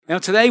Now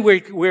today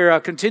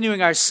we're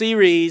continuing our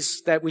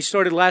series that we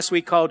started last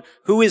week called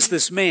Who is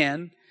This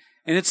Man?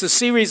 And it's a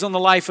series on the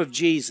life of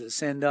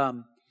Jesus. And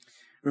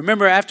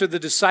remember after the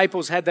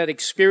disciples had that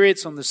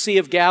experience on the Sea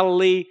of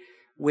Galilee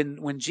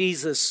when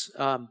Jesus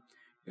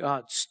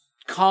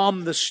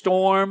calmed the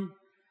storm.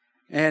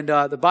 And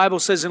the Bible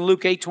says in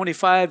Luke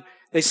 8:25,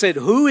 they said,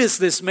 "Who is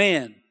this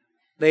man?"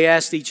 They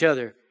asked each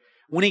other.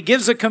 When he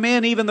gives a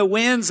command, even the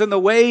winds and the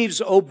waves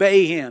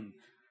obey him.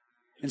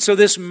 And so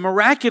this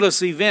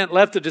miraculous event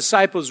left the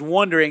disciples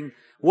wondering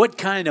what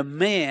kind of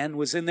man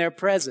was in their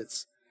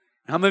presence.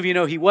 How many of you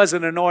know he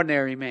wasn't an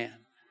ordinary man?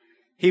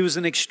 He was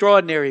an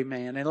extraordinary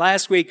man. And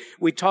last week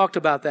we talked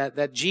about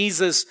that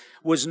Jesus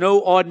was no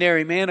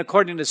ordinary man.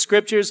 According to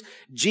Scriptures,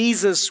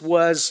 Jesus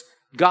was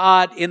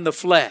God in the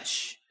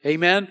flesh.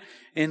 Amen?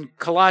 In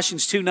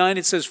Colossians 2:9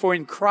 it says, "For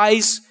in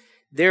Christ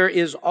there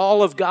is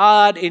all of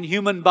God in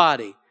human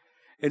body."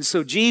 And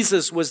so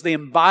Jesus was the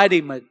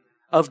embodiment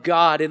of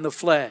God in the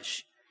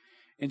flesh.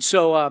 And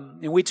so,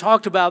 and we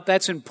talked about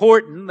that's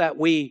important that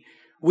we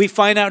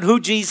find out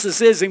who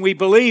Jesus is and we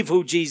believe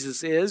who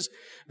Jesus is,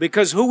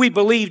 because who we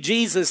believe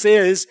Jesus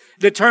is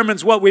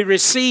determines what we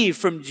receive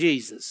from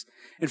Jesus.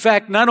 In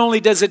fact, not only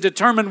does it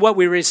determine what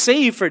we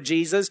receive for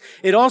Jesus,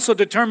 it also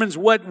determines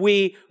what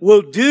we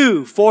will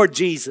do for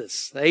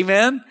Jesus.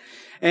 Amen?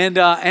 And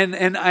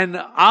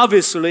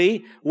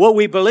obviously, what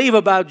we believe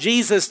about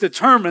Jesus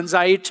determines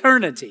our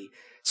eternity.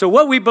 So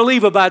what we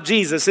believe about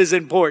Jesus is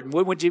important,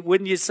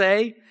 wouldn't you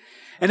say?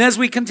 And as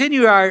we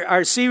continue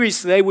our series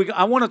today,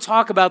 I want to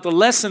talk about the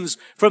lessons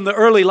from the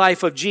early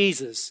life of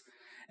Jesus.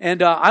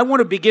 And I want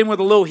to begin with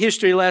a little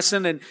history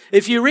lesson. And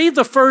if you read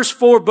the first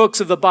 4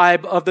 books of the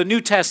Bible, of the New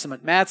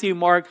Testament, Matthew,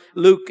 Mark,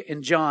 Luke,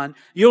 and John,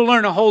 you'll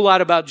learn a whole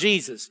lot about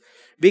Jesus.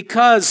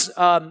 Because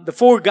the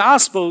 4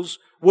 Gospels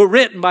were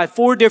written by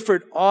 4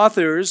 different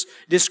authors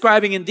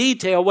describing in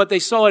detail what they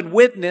saw and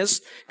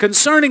witnessed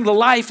concerning the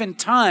life and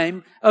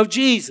time of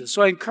Jesus.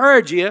 So I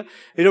encourage you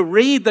to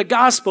read the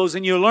Gospels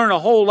and you'll learn a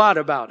whole lot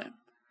about him.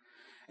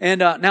 And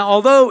now,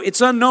 although it's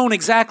unknown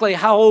exactly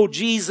how old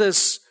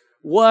Jesus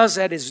was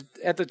at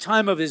the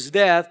time of his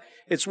death,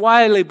 it's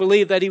widely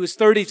believed that he was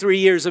 33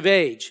 years of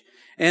age.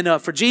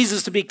 And for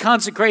Jesus to be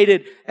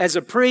consecrated as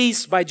a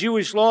priest by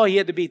Jewish law, he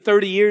had to be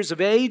 30 years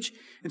of age.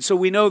 And so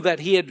we know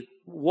that he had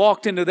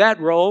walked into that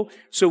role.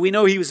 So we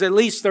know he was at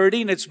least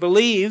 30, and it's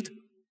believed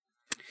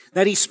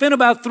that he spent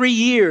about 3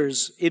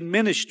 years in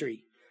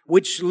ministry,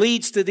 which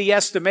leads to the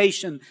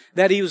estimation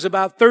that he was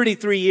about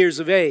 33 years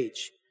of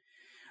age.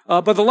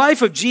 But the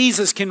life of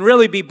Jesus can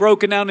really be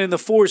broken down into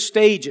 4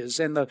 stages.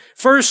 And the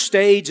first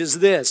stage is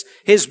this: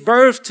 his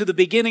birth to the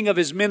beginning of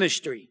his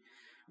ministry,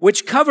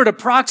 which covered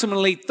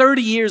approximately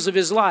 30 years of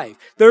his life.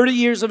 30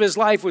 years of his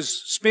life was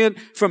spent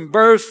from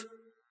birth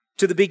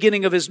to the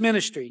beginning of his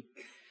ministry.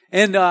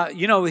 And,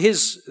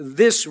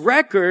 this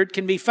record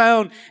can be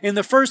found in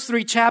the first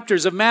 3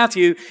 chapters of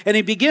Matthew. And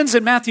it begins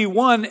in Matthew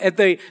 1 at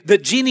the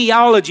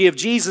genealogy of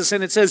Jesus.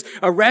 And it says,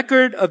 a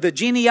record of the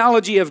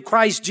genealogy of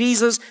Christ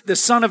Jesus, the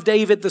son of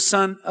David, the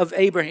son of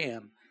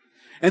Abraham.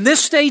 And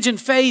this stage and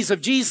phase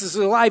of Jesus'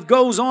 life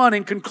goes on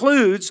and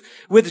concludes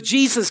with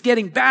Jesus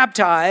getting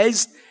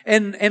baptized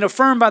and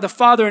affirmed by the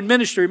Father in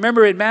ministry.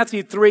 Remember in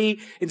Matthew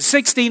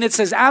 3:16, it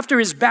says, after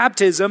his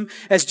baptism,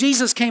 as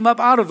Jesus came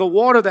up out of the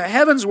water, the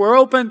heavens were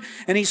open,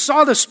 and he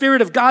saw the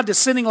Spirit of God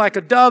descending like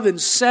a dove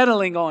and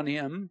settling on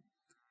him.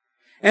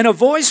 And a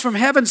voice from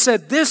heaven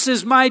said, "This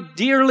is my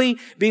dearly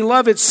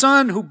beloved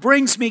Son who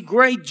brings me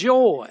great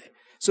joy."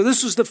 So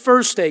this was the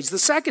first stage. The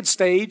second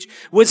stage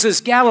was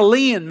his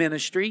Galilean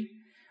ministry,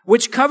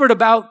 which covered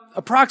about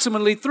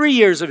approximately 3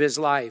 years of his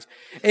life.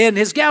 And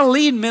his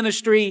Galilean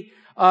ministry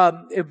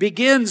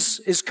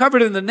is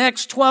covered in the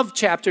next 12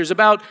 chapters,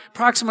 about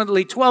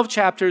approximately 12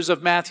 chapters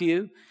of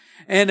Matthew.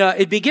 And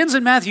it begins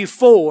in Matthew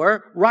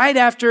 4, right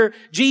after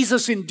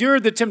Jesus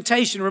endured the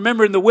temptation,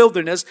 remember, in the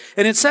wilderness.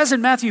 And it says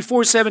in Matthew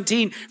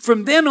 4:17,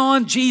 from then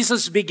on,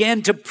 Jesus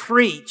began to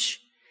preach,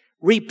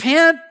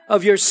 "Repent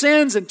of your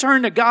sins and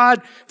turn to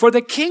God, for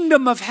the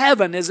kingdom of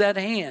heaven is at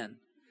hand."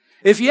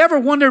 If you ever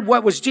wondered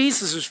what was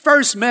Jesus'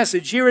 first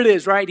message, here it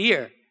is right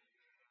here.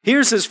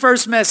 Here's his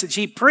first message.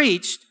 He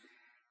preached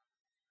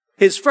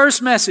his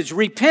first message: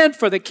 repent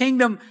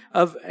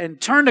and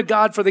turn to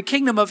God, for the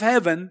kingdom of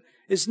heaven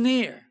is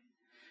near.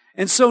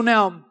 And so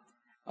now,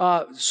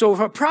 so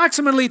for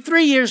approximately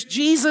 3 years,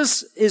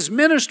 Jesus is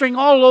ministering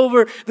all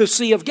over the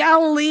Sea of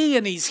Galilee,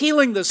 and he's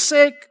healing the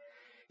sick.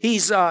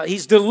 He's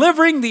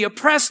delivering the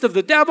oppressed of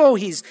the devil.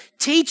 He's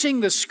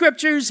teaching the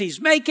Scriptures.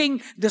 He's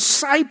making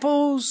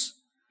disciples.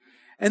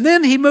 And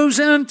then he moves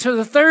into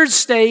the third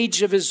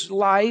stage of his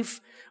life,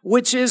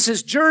 which is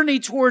his journey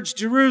towards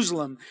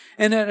Jerusalem.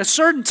 And at a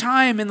certain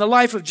time in the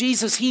life of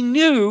Jesus, he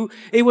knew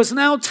it was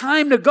now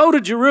time to go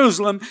to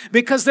Jerusalem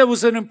because there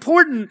was an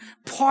important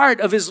part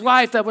of his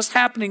life that was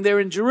happening there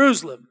in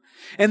Jerusalem.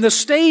 And the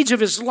stage of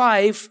his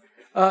life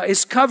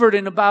is covered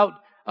in about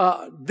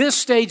this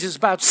stage is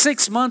about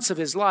 6 months of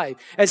his life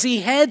as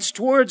he heads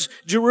towards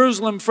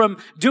Jerusalem from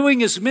doing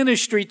his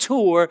ministry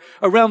tour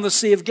around the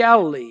Sea of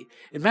Galilee.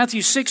 In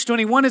Matthew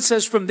 6:21, it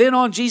says, "From then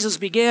on, Jesus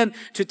began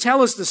to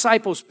tell his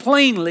disciples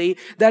plainly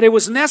that it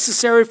was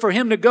necessary for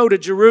him to go to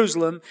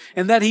Jerusalem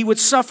and that he would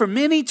suffer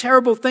many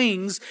terrible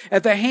things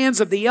at the hands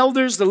of the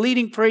elders, the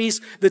leading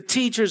priests, the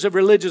teachers of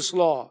religious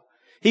law.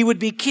 He would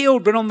be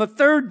killed, but on the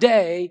third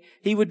day,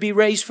 he would be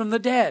raised from the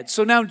dead."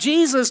 So now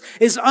Jesus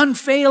is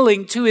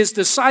unveiling to his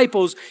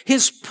disciples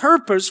his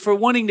purpose for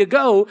wanting to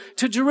go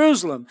to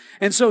Jerusalem.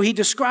 And so he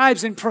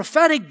describes in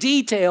prophetic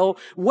detail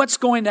what's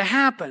going to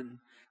happen.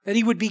 That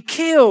he would be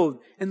killed,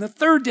 and the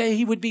third day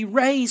he would be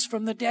raised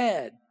from the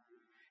dead.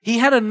 He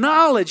had a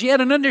knowledge, he had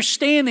an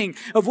understanding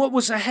of what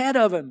was ahead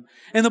of him.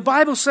 And the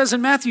Bible says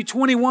in Matthew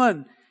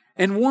 21:1,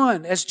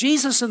 as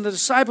Jesus and the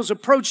disciples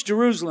approached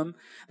Jerusalem,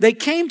 they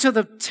came to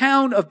the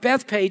town of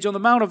Bethpage on the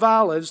Mount of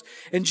Olives,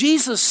 and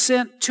Jesus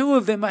sent two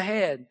of them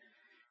ahead.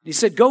 He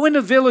said, "Go in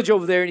the village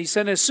over there," and he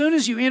said, "As soon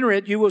as you enter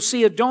it, you will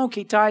see a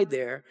donkey tied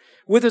there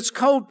with its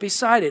colt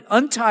beside it.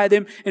 Untie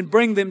them and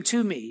bring them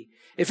to me.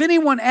 If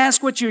anyone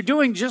asks what you're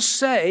doing, just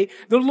say,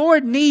 'The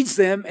Lord needs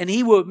them,' and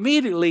he will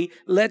immediately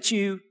let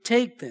you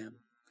take them."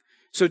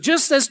 So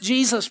just as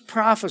Jesus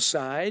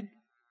prophesied,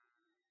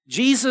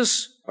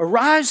 Jesus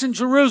arrives in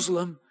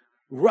Jerusalem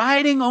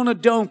riding on a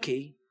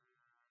donkey,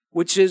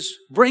 which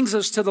brings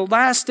us to the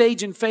last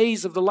stage and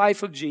phase of the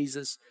life of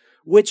Jesus,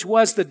 which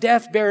was the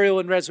death, burial,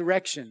 and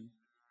resurrection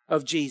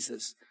of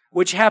Jesus,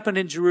 which happened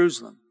in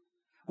Jerusalem,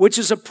 which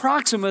is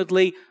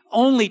approximately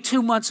only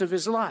 2 months of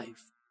his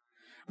life.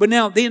 But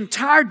now, the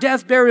entire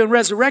death, burial, and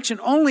resurrection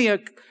only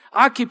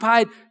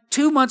occupied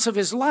 2 months of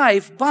his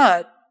life,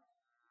 but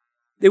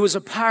it was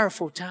a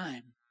powerful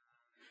time.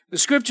 The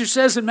scripture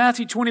says in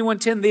Matthew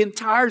 21:10, the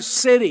entire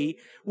city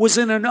was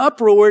in an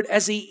uproar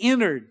as he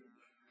entered.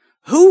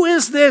 "Who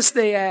is this?"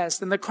 they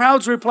asked. And the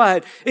crowds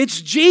replied,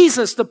 "It's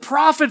Jesus, the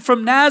prophet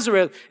from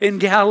Nazareth in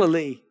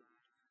Galilee."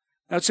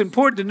 Now, it's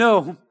important to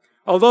know,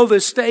 although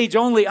this stage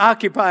only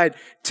occupied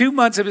 2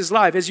 months of his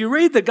life, as you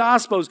read the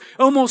Gospels,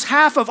 almost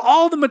half of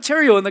all the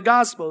material in the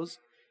Gospels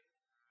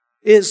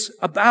is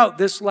about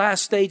this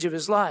last stage of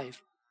his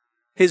life.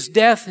 His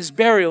death, his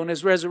burial, and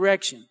his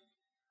resurrection.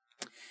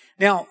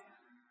 Now,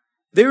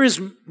 there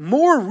is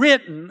more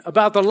written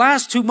about the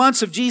last 2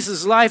 months of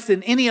Jesus' life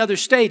than any other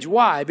stage.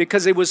 Why?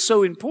 Because it was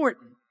so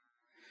important.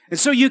 And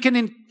so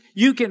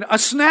a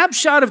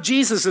snapshot of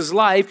Jesus'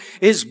 life,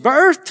 his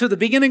birth to the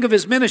beginning of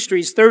his ministry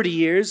is 30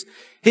 years.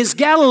 His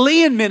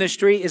Galilean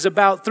ministry is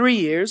about 3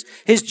 years.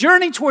 His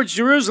journey towards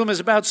Jerusalem is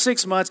about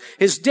 6 months.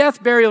 His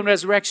death, burial, and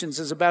resurrections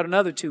is about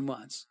another 2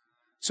 months.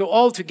 So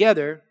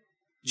altogether,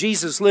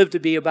 Jesus lived to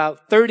be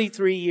about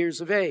 33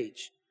 years of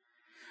age.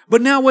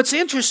 But now what's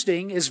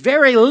interesting is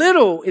very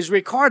little is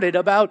recorded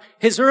about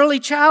his early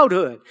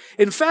childhood.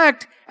 In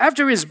fact,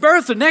 after his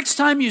birth, the next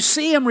time you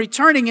see him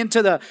returning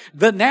into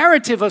the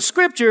narrative of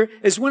Scripture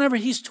is whenever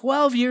he's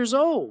 12 years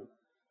old.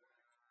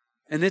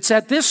 And it's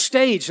at this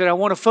stage that I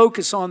want to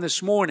focus on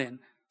this morning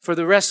for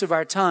the rest of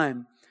our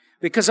time,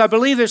 because I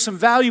believe there's some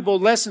valuable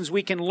lessons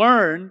we can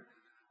learn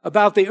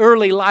about the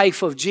early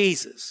life of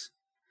Jesus.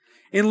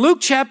 In Luke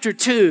chapter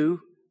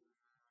 2,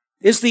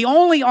 is the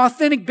only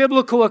authentic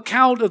biblical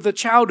account of the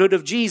childhood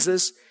of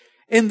Jesus.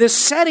 And this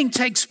setting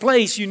takes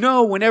place,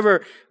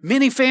 whenever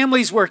many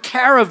families were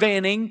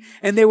caravanning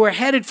and they were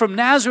headed from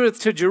Nazareth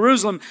to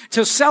Jerusalem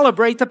to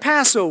celebrate the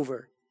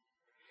Passover.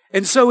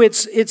 And so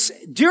it's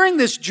during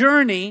this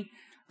journey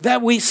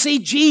that we see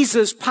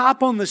Jesus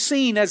pop on the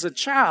scene as a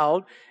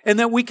child, and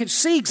that we can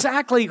see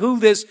exactly who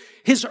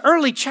his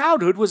early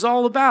childhood was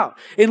all about.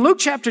 In Luke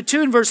chapter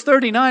 2 and verse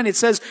 39, it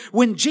says,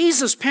 "When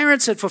Jesus'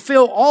 parents had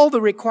fulfilled all the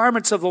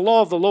requirements of the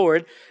law of the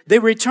Lord, they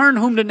returned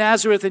home to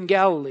Nazareth in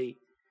Galilee.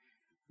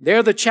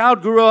 There the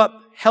child grew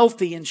up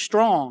healthy and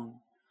strong,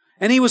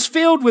 and he was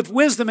filled with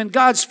wisdom, and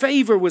God's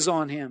favor was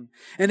on him.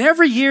 And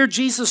every year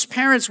Jesus'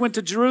 parents went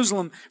to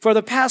Jerusalem for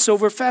the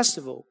Passover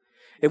festival.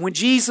 And when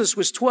Jesus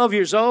was 12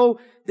 years old,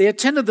 they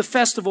attended the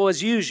festival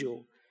as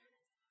usual.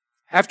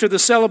 After the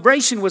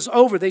celebration was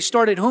over, they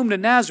started home to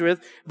Nazareth,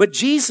 but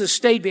Jesus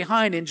stayed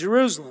behind in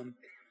Jerusalem.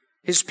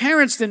 His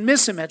parents didn't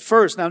miss him at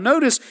first." Now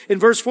notice in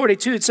verse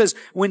 42, it says,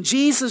 when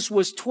Jesus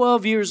was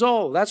 12 years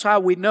old. That's how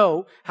we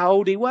know how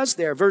old he was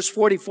there. Verse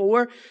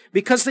 44,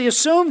 because they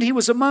assumed he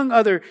was among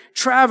other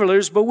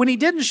travelers, but when he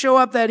didn't show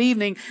up that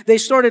evening, they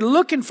started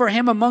looking for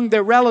him among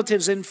their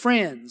relatives and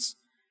friends.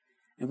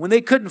 And when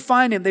they couldn't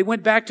find him, they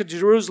went back to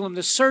Jerusalem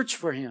to search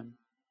for him.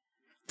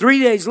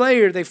 3 days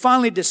later, they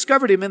finally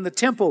discovered him in the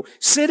temple,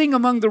 sitting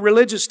among the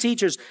religious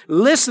teachers,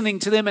 listening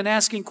to them and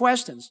asking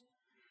questions.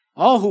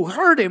 All who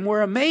heard him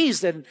were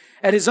amazed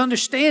at his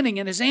understanding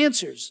and his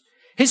answers.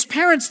 His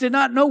parents did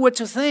not know what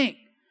to think.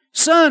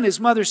 "Son," his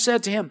mother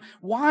said to him,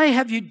 "why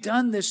have you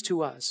done this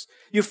to us?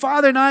 Your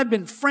father and I have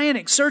been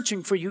frantic,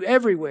 searching for you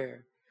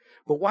everywhere."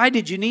 "But why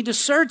did you need to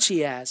search?"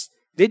 he asked.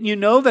 "Didn't you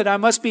know that I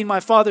must be in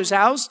my father's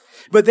house?"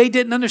 But they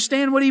didn't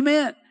understand what he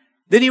meant.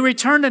 Then he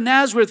returned to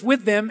Nazareth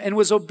with them and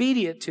was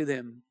obedient to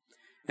them.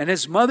 And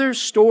his mother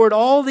stored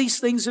all these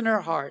things in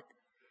her heart.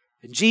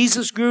 And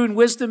Jesus grew in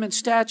wisdom and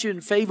stature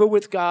and favor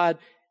with God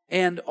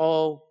and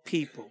all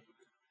people.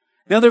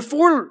 Now, there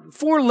are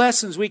four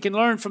lessons we can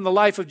learn from the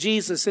life of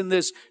Jesus in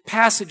this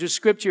passage of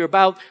Scripture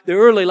about the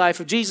early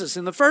life of Jesus.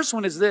 And the first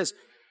one is this.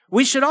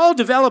 We should all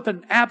develop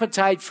an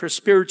appetite for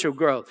spiritual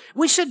growth.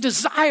 We should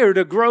desire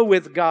to grow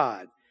with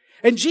God.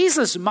 And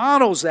Jesus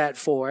models that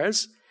for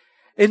us.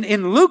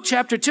 In Luke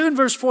chapter 2 and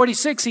verse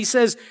 46,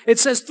 it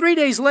says 3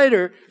 days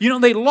later,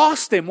 they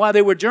lost him while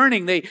they were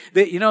journeying.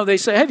 They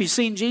say, have you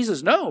seen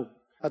Jesus? No.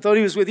 I thought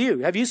he was with you.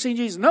 Have you seen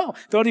Jesus? No.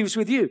 Thought he was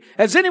with you.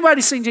 Has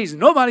anybody seen Jesus?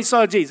 Nobody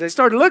saw Jesus. They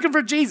started looking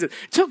for Jesus.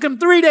 It took them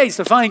 3 days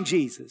to find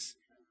Jesus.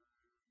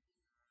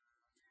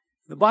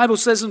 The Bible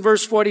says in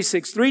verse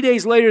 46, 3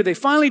 days later, they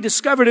finally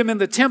discovered him in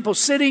the temple,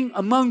 sitting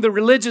among the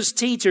religious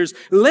teachers,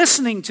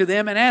 listening to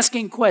them and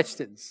asking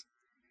questions.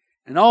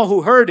 And all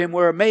who heard him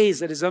were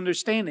amazed at his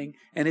understanding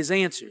and his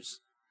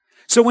answers.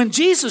 So when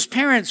Jesus'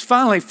 parents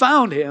finally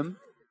found him,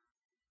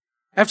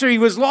 after he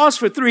was lost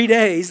for 3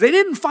 days, they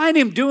didn't find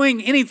him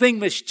doing anything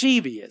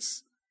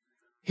mischievous.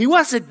 He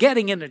wasn't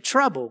getting into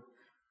trouble,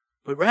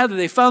 but rather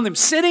they found him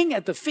sitting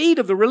at the feet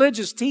of the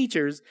religious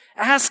teachers,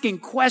 asking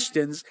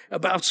questions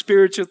about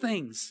spiritual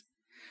things.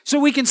 So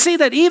we can see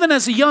that even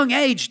as a young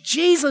age,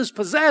 Jesus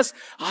possessed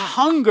a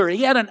hunger.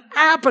 He had an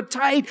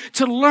appetite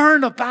to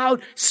learn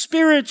about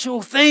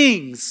spiritual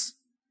things.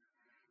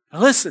 Now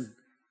listen,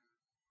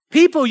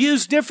 people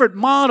use different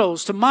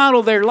models to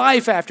model their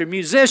life after,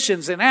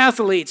 musicians and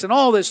athletes and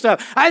all this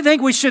stuff. I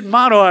think we should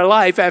model our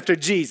life after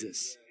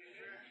Jesus.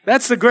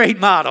 That's the great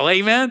model,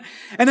 amen?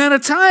 And at a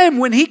time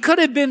when he could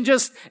have been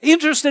just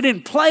interested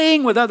in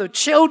playing with other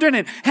children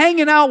and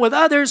hanging out with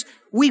others,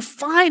 we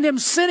find him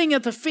sitting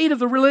at the feet of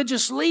the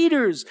religious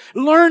leaders,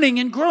 learning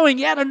and growing.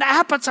 He had an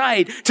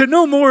appetite to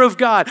know more of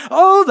God.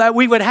 Oh, that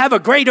we would have a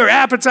greater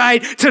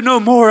appetite to know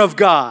more of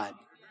God.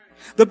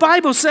 The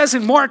Bible says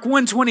in Mark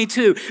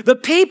 1:22, the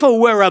people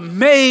were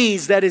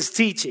amazed at his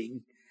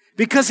teaching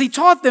because he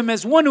taught them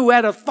as one who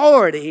had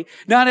authority,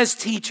 not as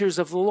teachers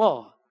of the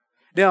law.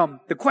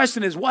 Now, the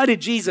question is, why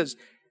did Jesus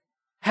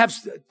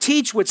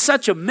teach with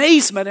such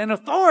amazement and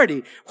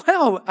authority?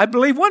 Well, I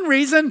believe one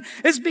reason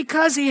is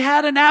because he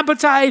had an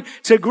appetite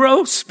to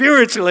grow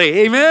spiritually.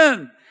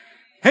 Amen.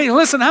 Hey,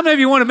 listen, how many of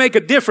you want to make a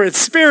difference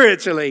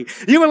spiritually?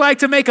 You would like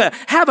to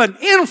have an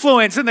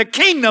influence in the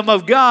kingdom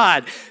of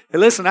God. Hey,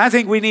 listen, I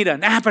think we need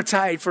an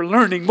appetite for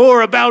learning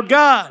more about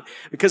God,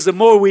 because the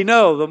more we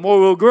know, the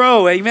more we'll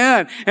grow.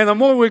 Amen. And the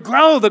more we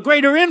grow, the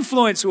greater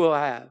influence we'll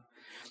have.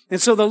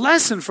 And so the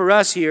lesson for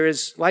us here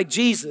is, like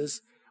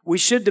Jesus, we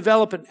should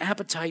develop an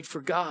appetite for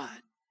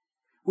God.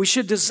 We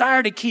should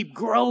desire to keep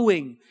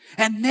growing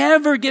and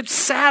never get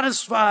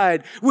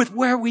satisfied with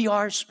where we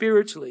are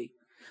spiritually.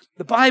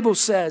 The Bible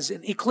says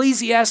in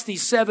Ecclesiastes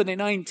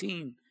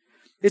 7:19,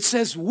 it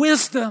says,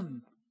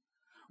 wisdom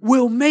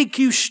will make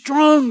you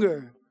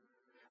stronger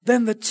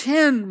than the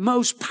 10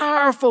 most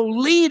powerful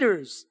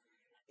leaders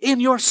in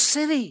your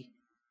city.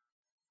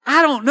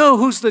 I don't know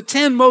who's the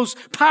 10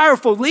 most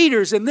powerful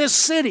leaders in this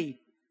city.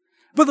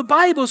 But the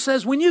Bible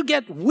says when you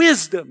get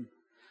wisdom,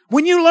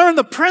 when you learn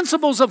the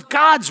principles of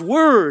God's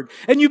Word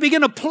and you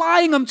begin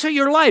applying them to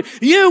your life,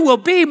 you will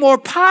be more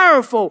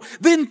powerful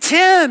than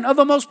 10 of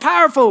the most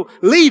powerful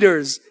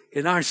leaders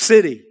in our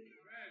city.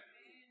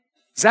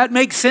 Does that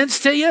make sense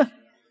to you?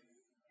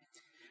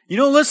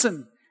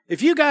 Listen,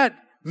 if you got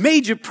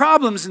major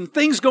problems and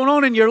things going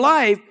on in your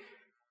life,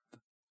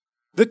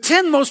 the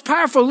 10 most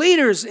powerful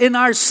leaders in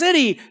our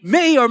city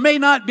may or may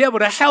not be able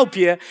to help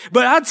you.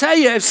 But I'll tell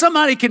you, if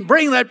somebody can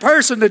bring that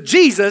person to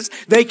Jesus,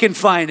 they can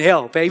find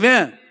help.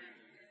 Amen.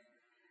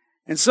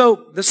 And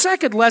so the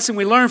second lesson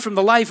we learn from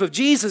the life of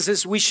Jesus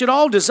is we should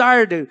all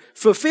desire to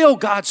fulfill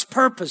God's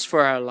purpose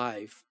for our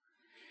life.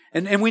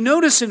 And we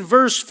notice in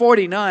verse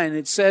 49,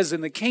 it says in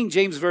the King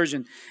James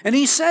Version, and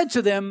he said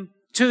to them,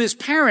 to his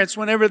parents,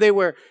 whenever they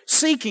were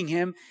seeking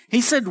him, he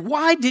said,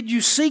 why did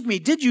you seek me?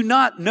 Did you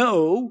not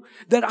know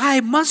that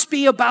I must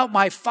be about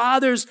my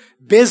Father's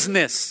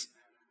business?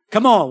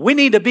 Come on, we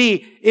need to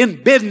be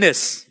in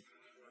business,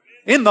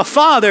 in the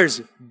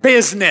Father's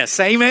business.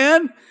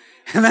 Amen?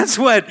 And that's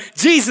what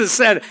Jesus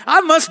said.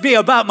 I must be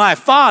about my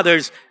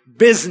Father's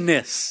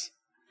business.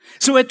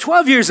 So at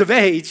 12 years of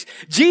age,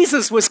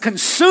 Jesus was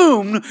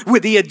consumed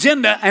with the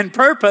agenda and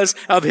purpose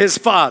of his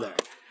Father.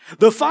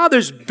 The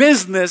Father's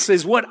business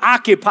is what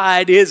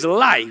occupied his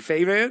life.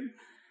 Amen?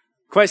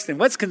 Question,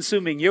 what's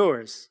consuming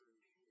yours?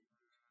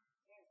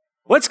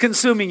 What's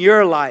consuming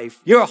your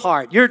life, your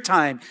heart, your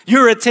time,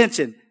 your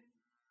attention?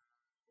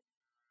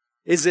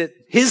 Is it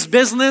his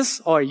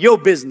business or your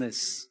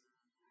business?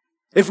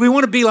 If we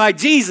want to be like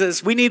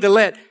Jesus, we need to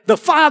let the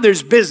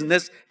Father's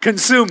business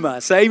consume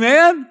us.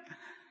 Amen?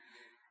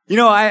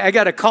 I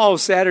got a call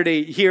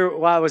Saturday here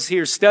while I was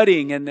here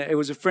studying, and it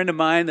was a friend of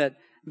mine that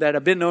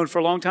I've been known for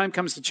a long time,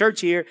 comes to church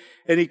here,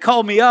 and he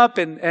called me up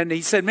and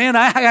he said, man,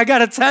 I got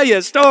to tell you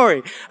a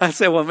story. I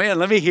said, well, man,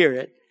 let me hear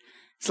it.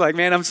 It's like,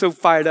 man, I'm so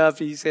fired up.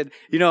 He said,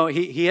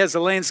 he has a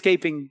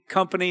landscaping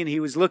company and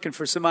he was looking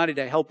for somebody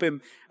to help him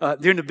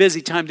during the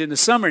busy time during the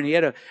summer. And he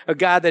had a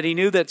guy that he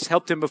knew that's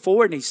helped him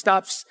before, and he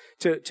stops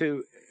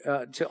to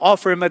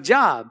offer him a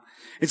job.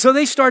 And so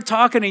they start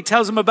talking. He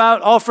tells him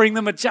about offering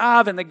them a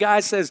job. And the guy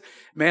says,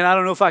 man, I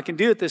don't know if I can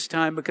do it this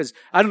time because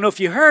I don't know if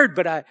you heard,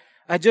 but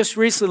I just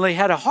recently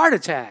had a heart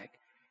attack.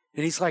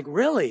 And he's like,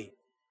 really?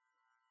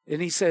 And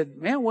he said,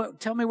 man,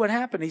 tell me what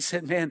happened. He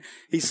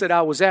said,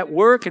 I was at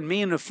work and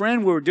me and a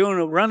friend, we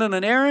were running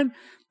an errand.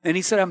 And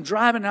he said, I'm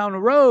driving down the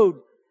road.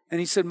 And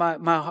he said,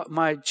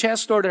 my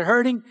chest started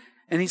hurting.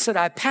 And he said,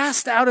 I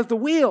passed out at the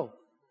wheel.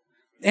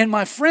 And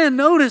my friend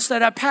noticed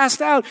that I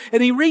passed out,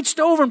 and he reached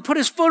over and put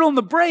his foot on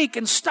the brake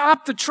and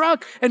stopped the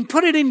truck and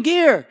put it in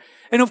gear.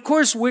 And of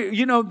course,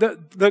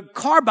 the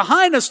car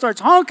behind us starts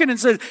honking and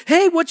says,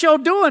 hey, what y'all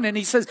doing? And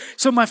he says,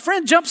 so my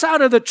friend jumps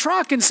out of the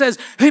truck and says,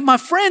 hey, my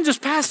friend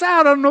just passed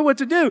out. I don't know what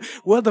to do.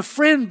 Well,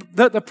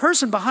 the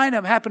person behind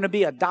him happened to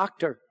be a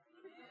doctor.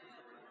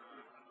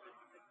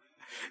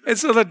 And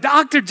so the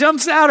doctor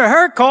jumps out of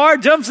her car,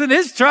 jumps in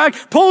his truck,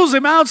 pulls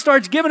him out,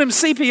 starts giving him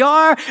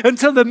CPR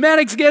until the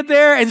medics get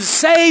there and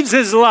saves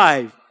his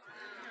life.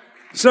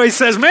 So he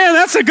says, man,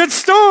 that's a good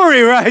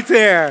story right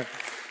there.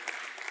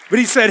 But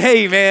he said,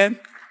 hey, man,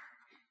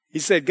 he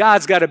said,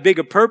 God's got a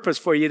bigger purpose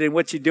for you than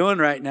what you're doing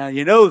right now.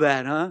 You know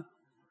that, huh?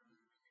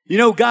 You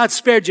know, God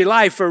spared your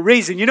life for a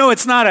reason. You know,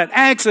 it's not an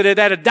accident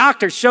that a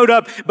doctor showed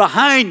up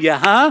behind you,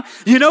 huh?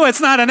 You know, it's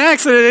not an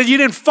accident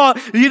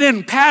that you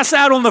didn't pass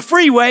out on the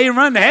freeway and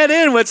run head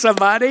in with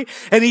somebody.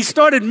 And he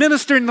started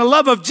ministering the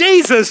love of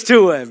Jesus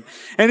to him.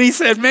 And he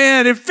said,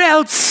 man, it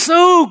felt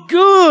so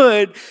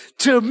good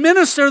to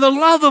minister the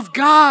love of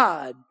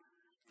God.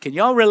 Can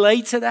y'all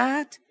relate to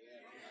that?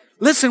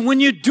 Listen, when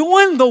you're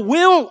doing the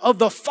will of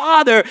the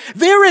Father,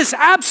 there is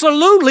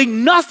absolutely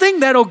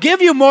nothing that'll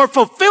give you more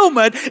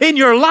fulfillment in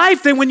your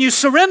life than when you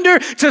surrender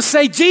to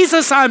say,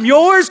 Jesus, I'm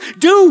yours.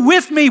 Do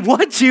with me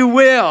what you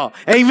will.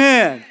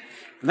 Amen.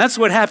 And that's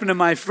what happened to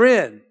my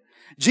friend.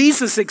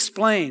 Jesus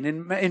explained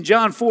in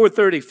John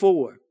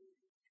 4:34.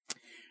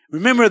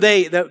 Remember,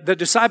 the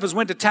disciples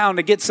went to town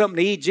to get something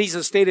to eat.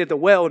 Jesus stayed at the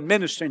well and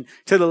ministering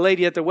to the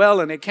lady at the well.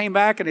 And they came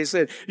back and they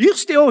said, you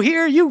still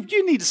here? You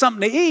need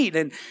something to eat.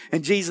 And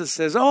Jesus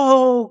says,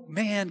 oh,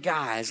 man,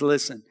 guys,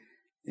 listen.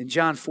 In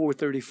John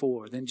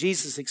 4:34, then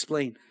Jesus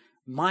explained,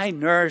 my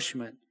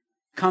nourishment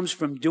comes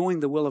from doing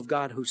the will of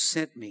God who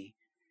sent me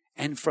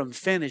and from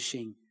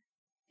finishing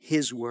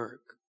His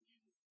work.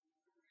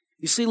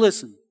 You see,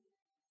 listen.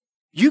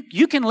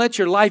 You can let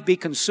your life be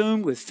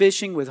consumed with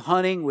fishing, with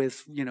hunting,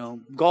 with,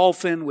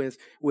 golfing,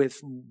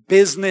 with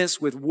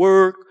business, with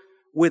work,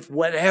 with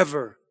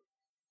whatever.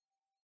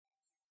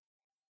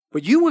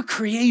 But you were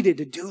created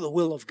to do the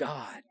will of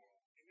God.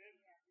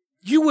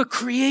 You were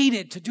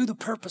created to do the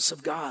purpose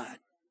of God.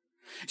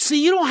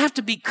 See, you don't have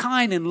to be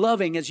kind and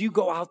loving as you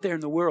go out there in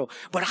the world.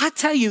 But I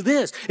tell you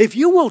this, if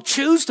you will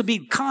choose to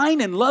be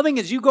kind and loving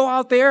as you go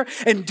out there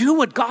and do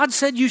what God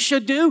said you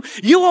should do,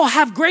 you will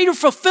have greater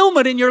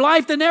fulfillment in your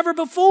life than ever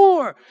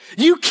before.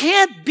 You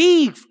can't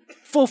be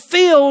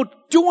fulfilled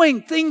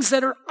doing things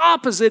that are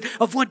opposite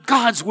of what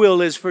God's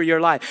will is for your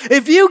life.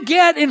 If you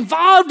get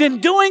involved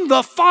in doing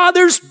the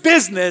Father's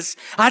business,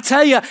 I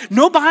tell you,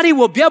 nobody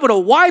will be able to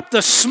wipe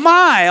the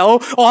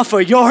smile off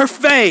of your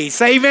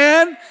face.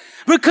 Amen?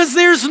 Because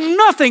there's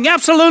nothing,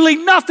 absolutely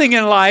nothing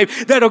in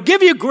life that'll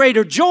give you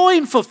greater joy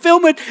and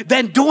fulfillment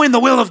than doing the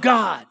will of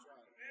God.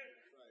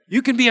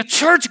 You can be a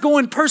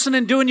church-going person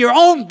and doing your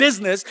own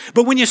business,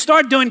 but when you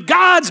start doing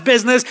God's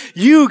business,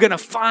 you're going to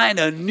find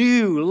a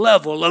new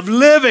level of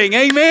living.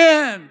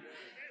 Amen.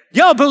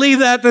 Y'all believe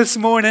that this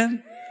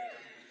morning?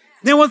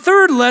 Now, a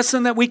third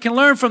lesson that we can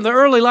learn from the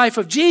early life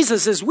of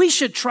Jesus is we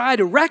should try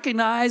to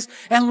recognize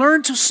and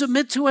learn to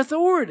submit to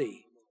authority.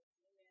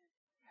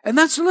 And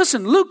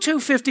listen, Luke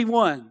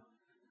 2:51.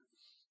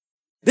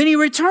 Then he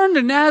returned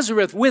to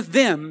Nazareth with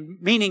them,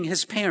 meaning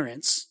his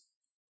parents,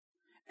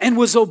 and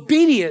was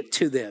obedient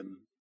to them.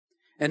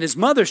 And his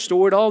mother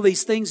stored all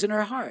these things in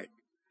her heart.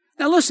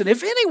 Now listen,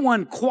 if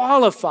anyone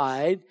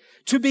qualified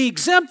to be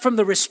exempt from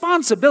the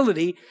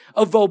responsibility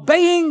of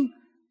obeying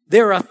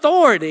their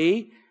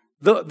authority,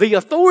 the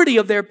authority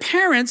of their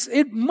parents,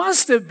 it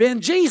must have been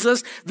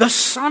Jesus, the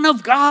Son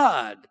of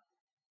God.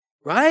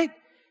 Right?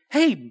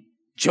 Hey,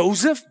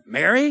 Joseph,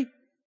 Mary,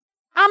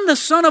 I'm the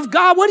Son of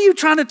God. What are you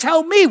trying to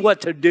tell me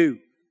what to do?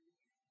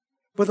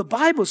 But the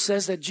Bible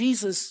says that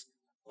Jesus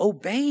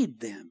obeyed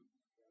them.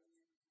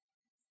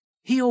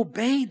 He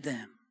obeyed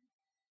them.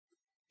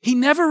 He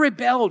never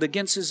rebelled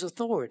against his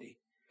authority.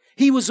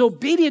 He was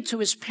obedient to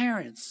his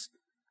parents'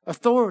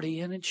 authority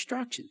and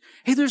instruction.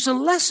 Hey, there's a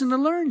lesson to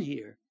learn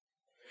here.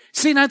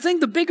 See, and I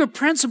think the bigger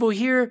principle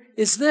here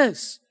is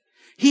this.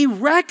 He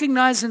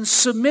recognized and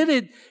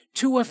submitted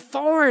to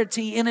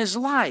authority in his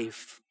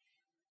life.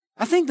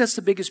 I think that's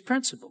the biggest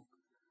principle.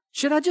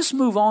 Should I just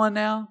move on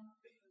now?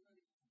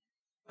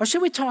 Or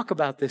should we talk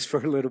about this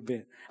for a little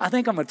bit? I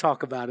think I'm going to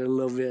talk about it a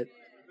little bit.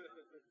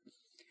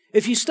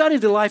 If you study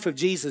the life of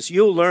Jesus,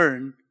 you'll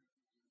learn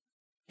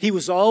he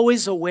was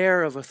always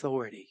aware of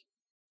authority.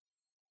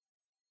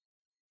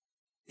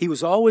 He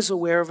was always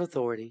aware of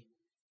authority,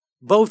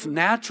 both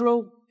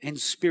natural and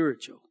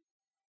spiritual.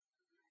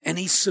 And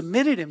he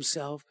submitted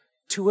himself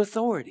to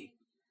authority.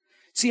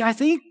 See, I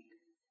think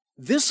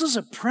this is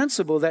a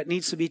principle that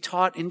needs to be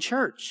taught in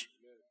church.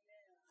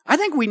 I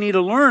think we need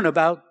to learn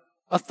about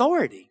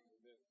authority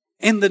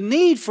and the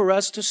need for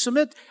us to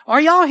submit. Are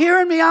y'all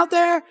hearing me out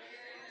there?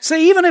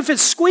 Say, even if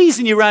it's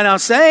squeezing you right now,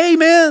 say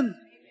amen.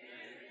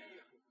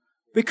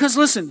 Because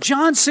listen,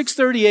 John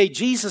 6:38,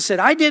 Jesus said,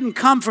 I didn't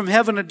come from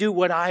heaven to do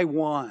what I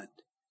want.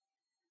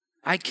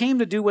 I came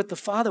to do what the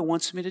Father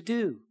wants me to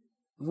do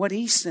and what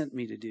He sent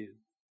me to do.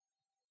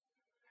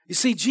 You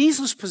see,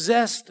 Jesus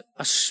possessed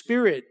a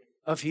spirit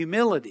of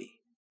humility.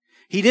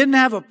 He didn't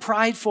have a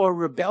prideful or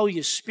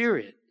rebellious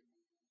spirit.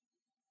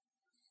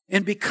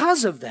 And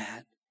because of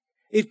that,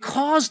 it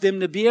caused Him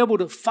to be able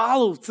to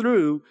follow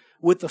through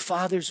with the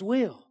Father's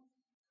will.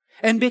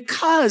 And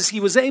because He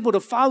was able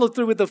to follow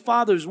through with the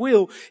Father's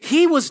will,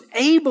 He was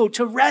able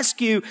to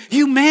rescue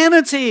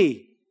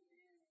humanity.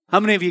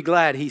 How many of you are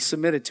glad He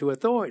submitted to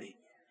authority?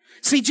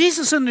 See,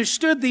 Jesus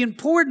understood the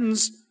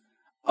importance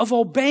of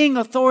obeying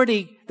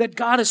authority that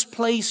God has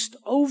placed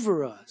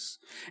over us.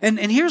 And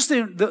here's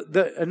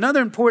another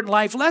important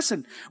life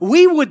lesson.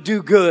 We would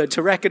do good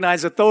to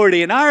recognize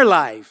authority in our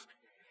life.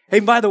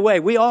 Hey, by the way,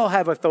 we all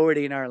have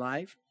authority in our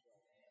life.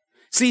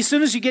 See, as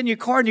soon as you get in your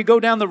car and you go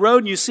down the road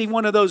and you see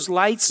one of those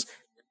lights,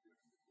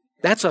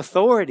 that's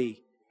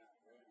authority.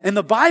 And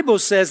the Bible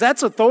says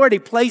that's authority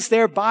placed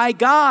there by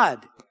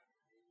God.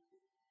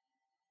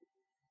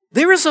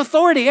 There is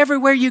authority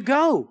everywhere you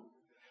go.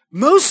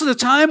 Most of the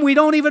time, we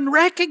don't even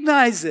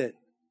recognize it.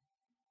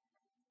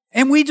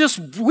 And we just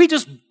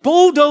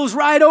bulldoze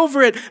right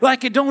over it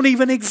like it don't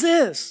even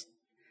exist.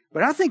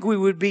 But I think we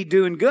would be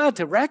doing good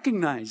to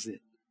recognize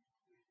it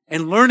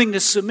and learning to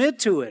submit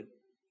to it.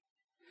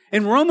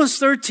 In Romans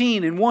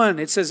 13:1,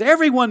 it says,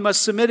 everyone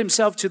must submit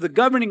himself to the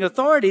governing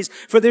authorities,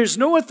 for there's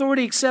no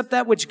authority except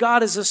that which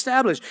God has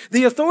established.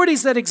 The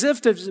authorities that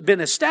exist have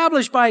been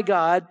established by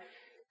God.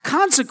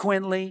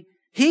 Consequently,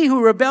 he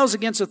who rebels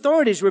against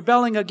authority is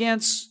rebelling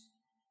against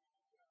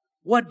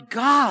what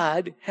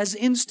God has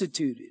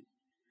instituted.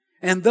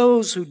 And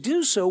those who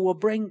do so will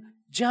bring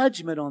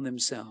judgment on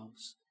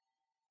themselves.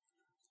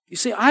 You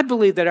see, I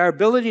believe that our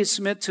ability to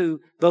submit to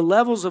the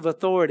levels of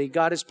authority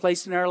God has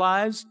placed in our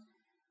lives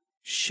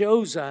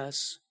shows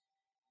us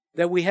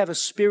that we have a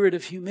spirit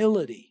of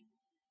humility.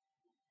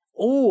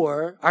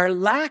 Or our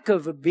lack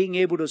of being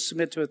able to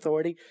submit to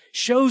authority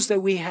shows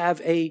that we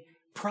have a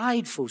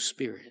prideful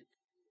spirit.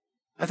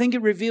 I think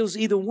it reveals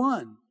either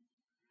one.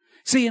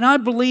 See, and I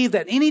believe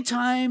that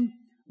anytime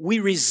we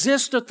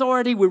resist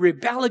authority, we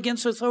rebel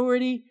against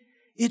authority,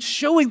 it's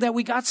showing that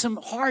we got some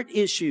heart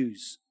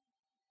issues.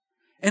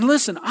 And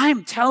listen,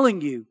 I'm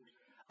telling you,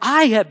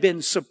 I have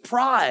been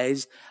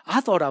surprised.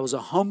 I thought I was a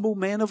humble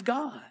man of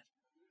God.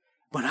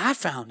 But I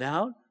found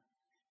out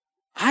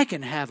I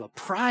can have a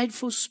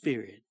prideful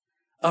spirit,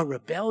 a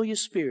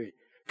rebellious spirit.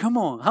 Come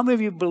on, how many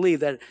of you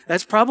believe that?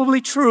 That's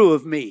probably true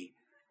of me.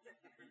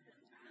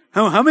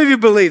 How many of you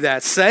believe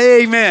that?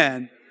 Say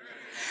amen.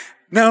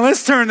 Now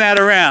let's turn that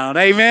around.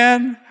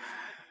 Amen.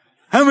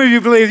 How many of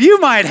you believe you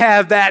might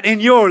have that in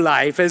your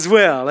life as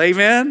well?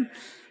 Amen.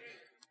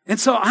 And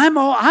so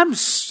I'm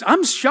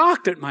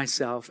shocked at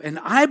myself, and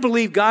I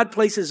believe God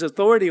places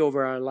authority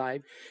over our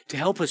life to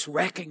help us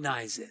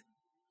recognize it.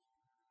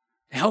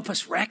 To help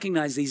us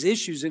recognize these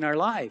issues in our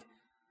life.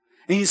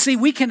 And you see,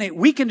 we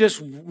can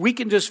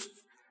just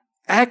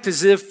act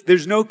as if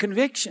there's no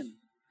conviction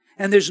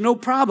and there's no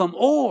problem,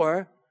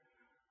 or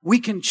we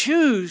can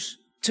choose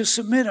to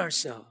submit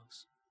ourselves.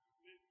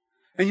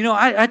 And you know,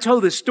 I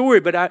told this story,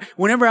 but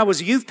whenever I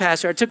was a youth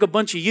pastor, I took a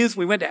bunch of youth.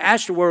 We went to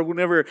Astroworld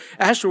whenever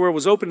Astroworld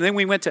was open. And then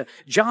we went to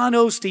John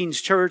Osteen's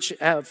church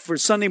for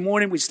Sunday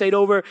morning. We stayed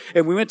over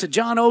and we went to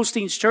John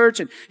Osteen's church.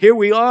 And here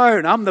we are.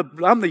 And I'm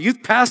the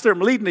youth pastor.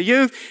 I'm leading the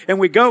youth. And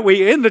we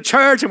in the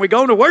church and we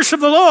go to worship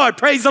the Lord.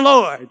 Praise the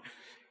Lord.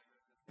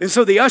 And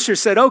so the usher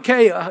said,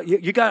 okay,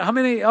 you got how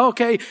many?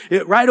 Okay,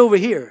 right over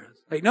here.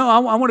 Like, no,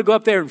 I want to go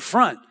up there in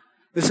front.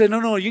 They said,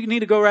 no, you need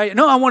to go right.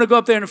 No, I want to go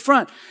up there in the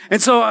front.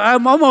 And so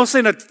I'm almost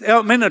in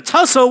a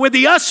tussle with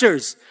the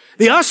ushers.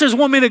 The ushers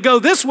want me to go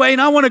this way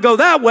and I want to go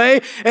that way.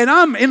 And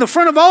I'm in the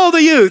front of all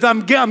the youth.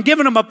 I'm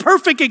giving them a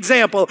perfect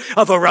example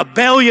of a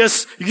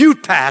rebellious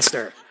youth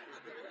pastor.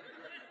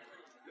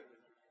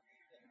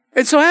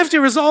 And so after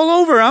it was all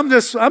over,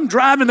 I'm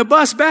driving the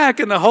bus back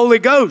and the Holy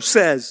Ghost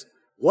says,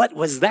 what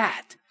was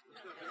that?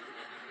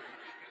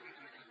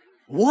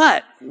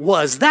 What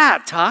was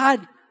that,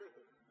 Todd?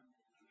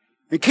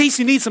 In case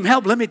you need some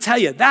help, let me tell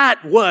you,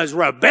 that was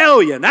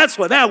rebellion. That's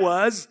what that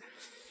was.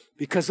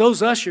 Because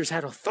those ushers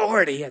had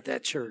authority at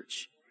that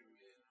church.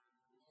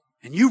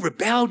 And you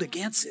rebelled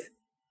against it.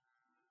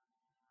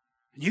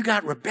 And you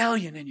got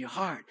rebellion in your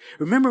heart.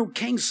 Remember,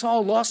 King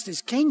Saul lost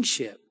his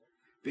kingship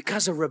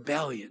because of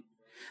rebellion.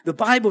 The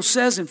Bible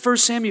says in 1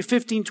 Samuel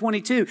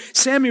 15:22,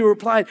 Samuel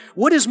replied,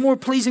 what is more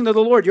pleasing to the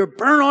Lord, your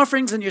burnt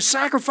offerings and your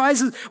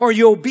sacrifices, or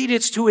your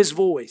obedience to his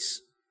voice?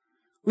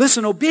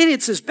 Listen,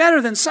 obedience is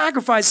better than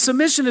sacrifice.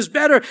 Submission is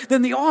better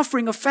than the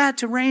offering of fat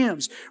to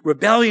rams.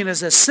 Rebellion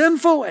is as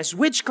sinful as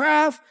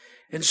witchcraft,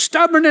 and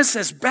stubbornness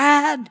as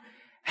bad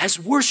as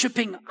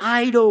worshiping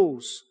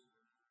idols.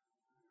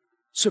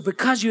 So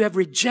because you have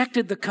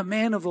rejected the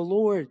command of the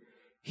Lord,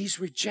 He's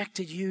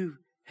rejected you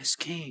as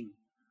king.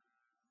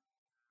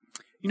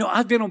 You know,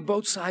 I've been on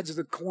both sides of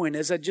the coin,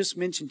 as I just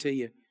mentioned to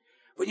you.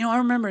 But you know, I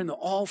remember in the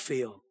oil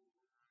field,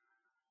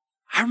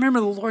 I remember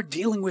the Lord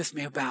dealing with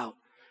me about,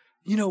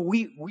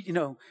 we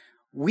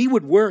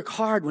would work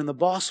hard when the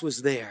boss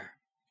was there.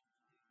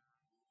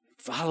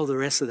 Follow the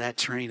rest of that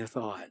train of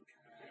thought.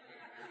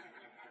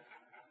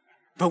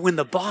 But when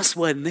the boss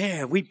wasn't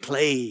there, we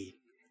played.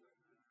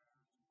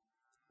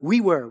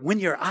 We were, when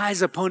your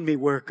eyes upon me,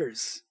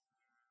 workers.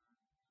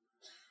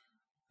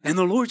 And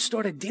the Lord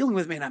started dealing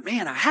with me.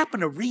 And I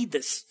happened to read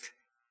this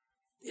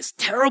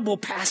terrible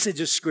passage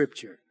of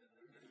Scripture.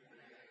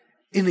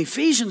 In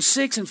Ephesians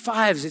 6 and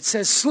 5, it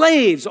says,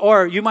 slaves,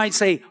 or you might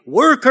say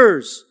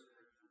workers,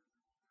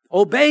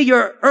 obey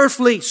your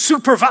earthly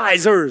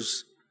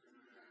supervisors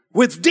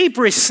with deep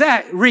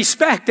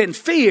respect and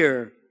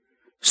fear.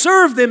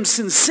 Serve them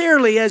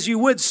sincerely as you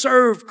would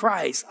serve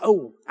Christ.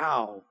 Oh,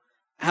 ow,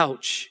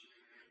 ouch.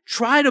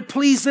 Try to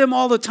please them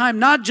all the time,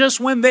 not just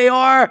when they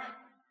are.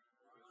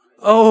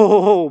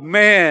 Oh,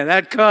 man,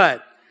 that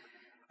cut.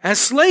 As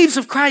slaves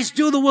of Christ,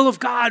 do the will of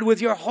God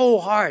with your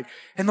whole heart.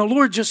 And the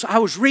Lord I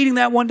was reading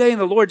that one day,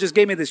 and the Lord just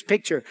gave me this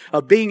picture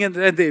of being at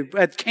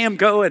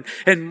Camco,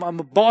 and my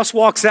boss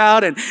walks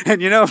out, and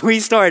we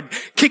start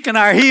kicking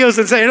our heels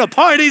and saying, the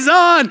party's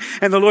on.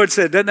 And the Lord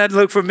said, doesn't that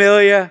look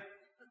familiar?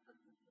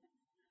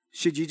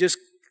 Should you just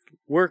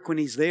work when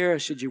He's there, or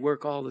should you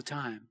work all the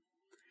time?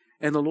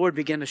 And the Lord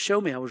began to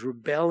show me I was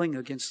rebelling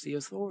against the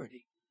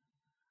authority.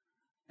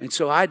 And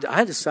so I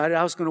decided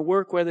I was going to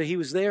work whether He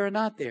was there or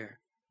not there.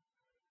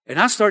 And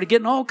I started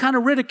getting all kind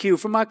of ridicule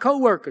from my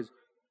coworkers.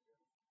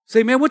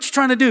 Say, man, what you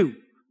trying to do?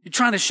 You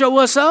trying to show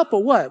us up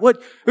or what?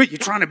 What, you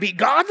trying to be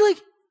godly?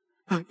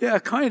 Yeah,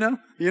 kind of,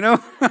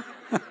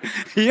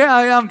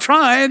 Yeah, I'm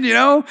trying,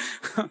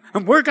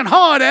 I'm working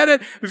hard at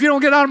it. If you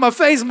don't get out of my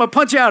face, I'm going to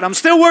punch you out. I'm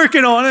still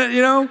working on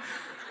it,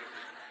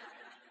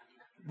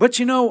 But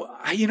you know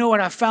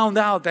what? I found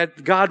out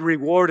that God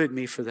rewarded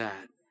me for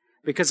that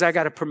because I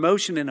got a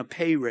promotion and a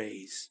pay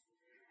raise.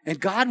 And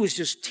God was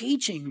just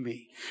teaching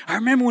me. I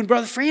remember when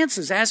Brother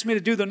Francis asked me to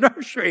do the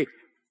nursery.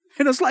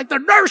 And it's like, the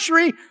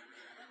nursery?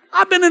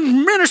 I've been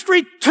in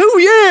ministry 2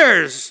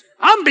 years.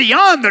 I'm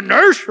beyond the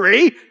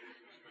nursery.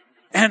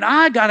 And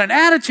I got an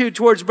attitude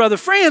towards Brother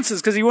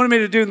Francis because he wanted me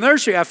to do the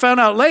nursery. I found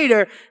out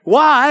later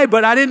why,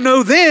 but I didn't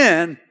know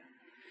then.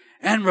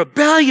 And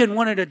rebellion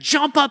wanted to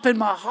jump up in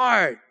my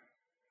heart.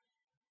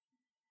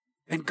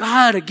 And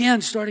God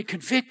again started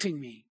convicting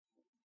me.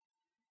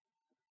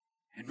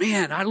 And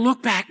man, I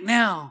look back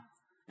now.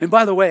 And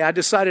by the way, I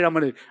decided I'm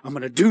going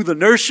to do the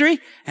nursery,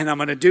 and I'm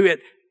going to do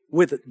it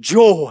with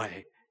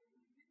joy.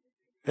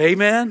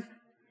 Amen.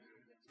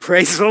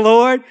 Praise the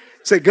Lord.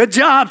 Say, good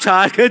job,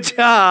 Todd. Good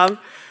job.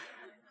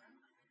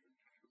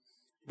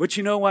 But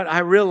you know what? I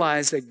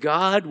realized that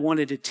God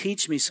wanted to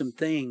teach me some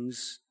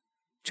things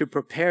to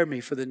prepare me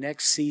for the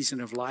next season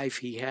of life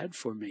He had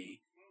for me.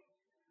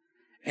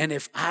 And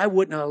if I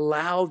wouldn't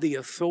allow the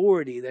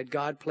authority that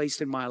God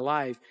placed in my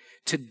life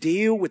to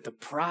deal with the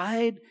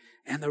pride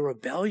and the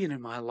rebellion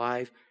in my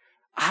life,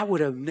 I would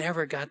have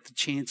never got the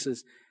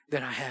chances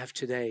that I have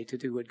today to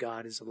do what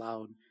God has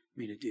allowed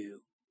me to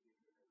do.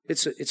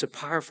 It's a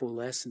powerful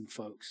lesson,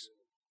 folks.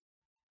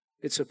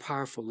 It's a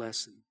powerful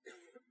lesson.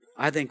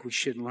 I think we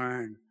should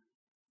learn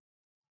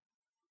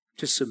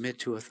to submit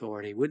to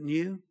authority, wouldn't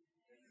you?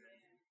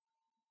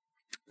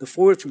 The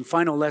fourth and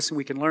final lesson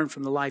we can learn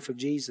from the life of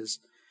Jesus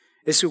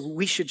is that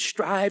we should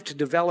strive to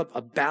develop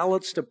a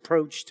balanced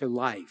approach to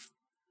life.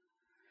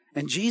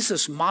 And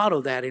Jesus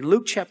modeled that in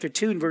Luke chapter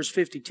 2 and verse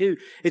 52.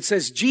 It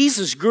says,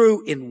 Jesus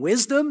grew in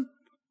wisdom,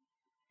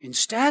 in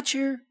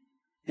stature,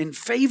 in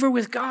favor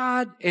with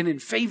God, and in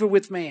favor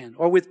with man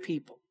or with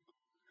people.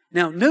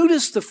 Now,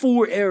 notice the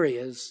 4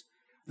 areas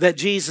that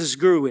Jesus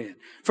grew in.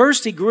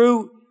 First, He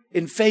grew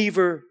in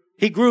favor.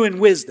 He grew in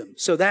wisdom.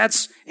 So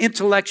that's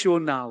intellectual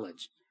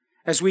knowledge.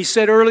 As we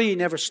said earlier, He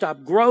never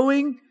stopped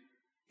growing.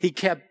 He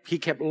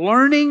kept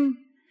learning.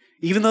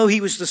 Even though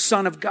He was the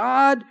Son of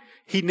God,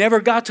 He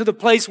never got to the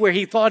place where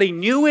He thought He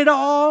knew it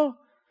all.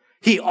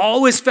 He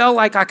always felt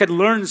like I could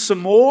learn some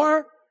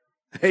more.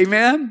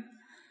 Amen.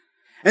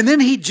 And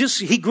then He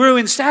grew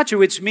in stature,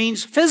 which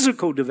means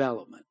physical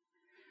development.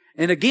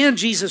 And again,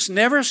 Jesus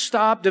never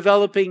stopped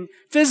developing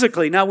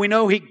physically. Now we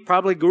know He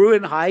probably grew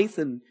in height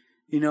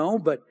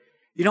but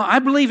I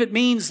believe it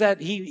means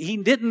that he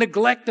didn't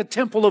neglect the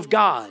temple of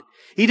God.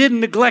 He didn't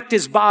neglect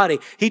His body.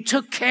 He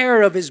took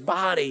care of His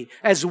body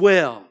as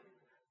well.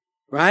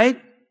 Right?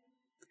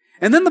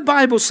 And then the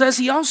Bible says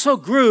He also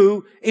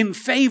grew in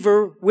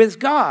favor with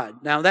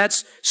God. Now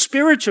that's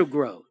spiritual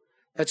growth.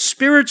 That's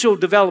spiritual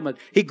development.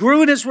 He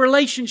grew in His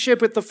relationship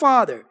with the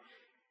Father.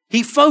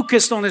 He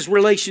focused on His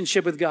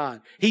relationship with God.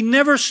 He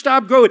never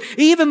stopped growing,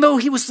 even though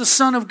He was the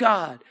Son of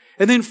God.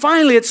 And then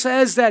finally it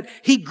says that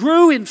he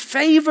grew in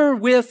favor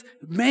with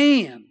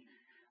man.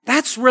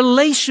 That's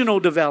relational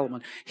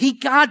development. He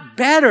got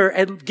better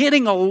at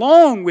getting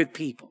along with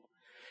people.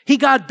 He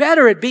got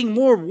better at being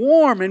more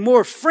warm and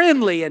more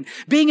friendly and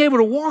being able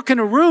to walk in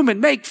a room and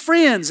make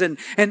friends and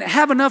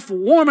have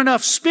warm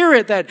enough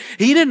spirit that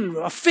he didn't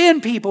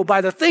offend people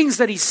by the things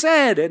that he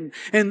said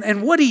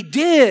and what he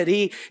did.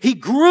 He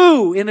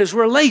grew in his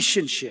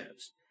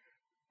relationships.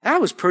 That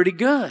was pretty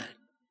good.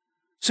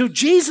 So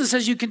Jesus,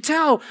 as you can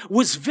tell,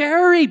 was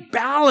very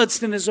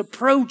balanced in his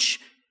approach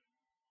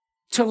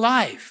to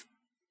life.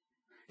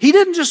 He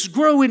didn't just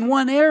grow in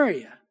one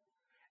area.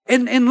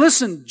 And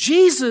listen,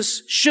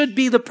 Jesus should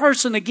be the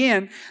person,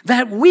 again,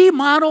 that we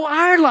model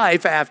our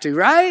life after,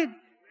 right?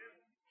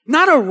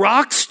 Not a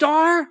rock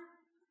star,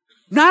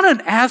 not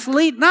an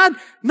athlete,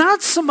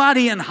 not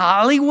somebody in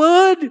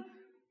Hollywood.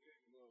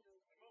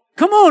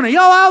 Come on, are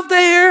y'all out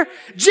there?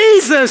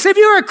 Jesus, if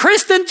you're a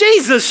Christian,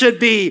 Jesus should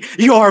be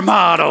your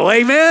model.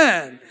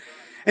 Amen.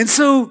 And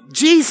so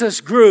Jesus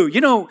grew.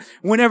 You know,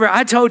 whenever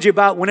I told you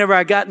about whenever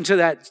I got into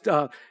that,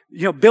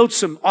 built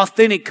some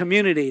authentic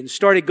community and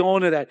started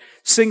going to that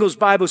singles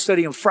Bible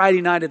study on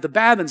Friday night at the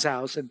Babin's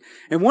house. And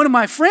one of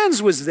my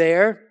friends was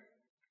there.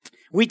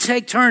 We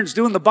take turns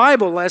doing the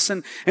Bible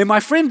lesson. And my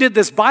friend did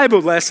this Bible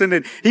lesson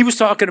and he was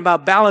talking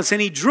about balance and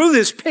he drew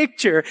this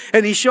picture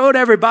and he showed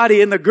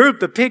everybody in the group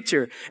the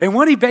picture. And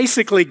what he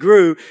basically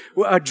drew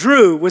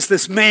was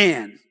this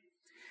man.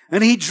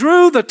 And he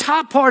drew the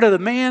top part of the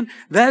man.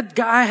 That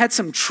guy had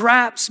some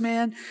traps,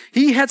 man.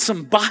 He had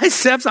some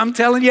biceps, I'm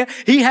telling you.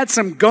 He had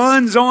some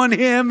guns on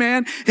him,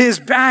 man. His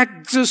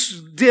back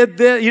just did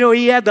this.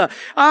 He had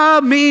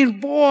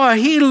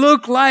he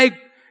looked like,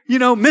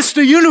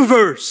 Mr.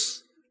 Universe.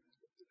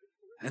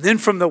 And then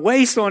from the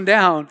waist on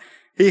down,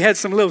 he had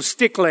some little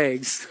stick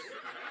legs.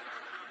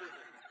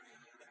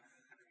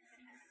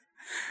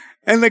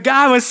 And the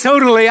guy was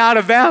totally out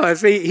of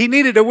balance. He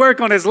needed to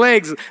work on his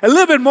legs a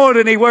little bit more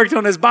than he worked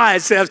on his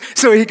biceps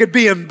so he could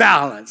be in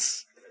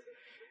balance.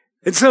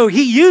 And so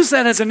he used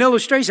that as an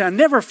illustration. I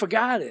never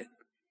forgot it.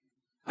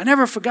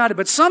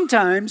 But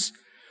sometimes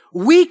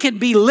we can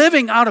be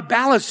living out of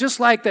balance just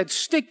like that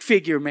stick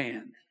figure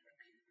man.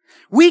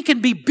 We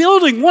can be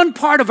building one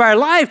part of our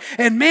life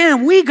and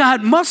man, we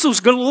got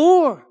muscles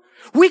galore.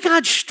 We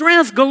got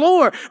strength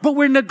galore, but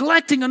we're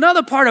neglecting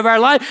another part of our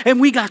life and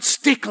we got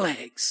stick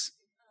legs.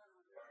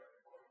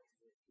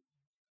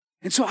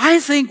 And so I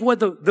think what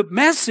the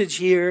message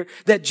here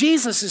that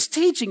Jesus is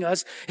teaching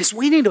us is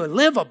we need to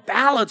live a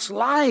balanced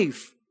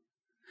life.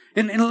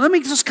 And let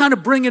me just kind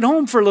of bring it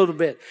home for a little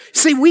bit.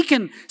 See,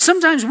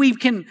 sometimes we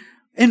can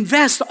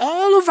invest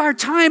all of our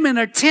time and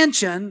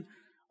attention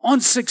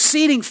on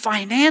succeeding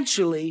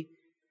financially,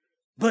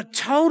 but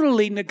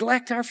totally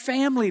neglect our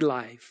family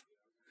life.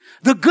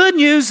 The good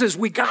news is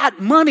we got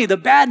money. The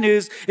bad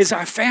news is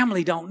our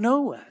family don't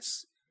know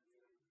us.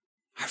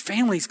 Our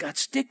family's got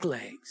stick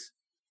legs.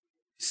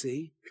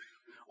 See?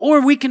 Or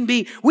we can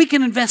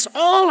invest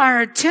all our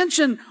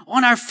attention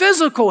on our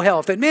physical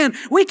health. And man,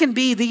 we can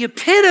be the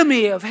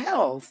epitome of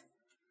health.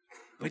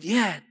 But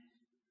yet,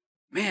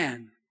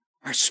 man,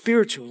 our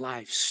spiritual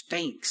life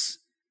stinks.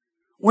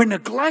 We're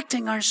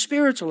neglecting our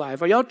spiritual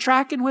life. Are y'all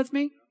tracking with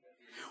me?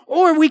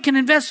 Or we can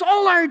invest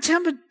all our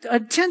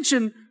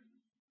attention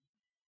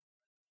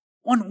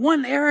on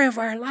one area of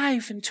our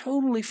life and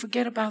totally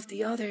forget about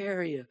the other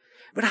area.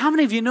 But how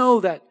many of you know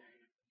that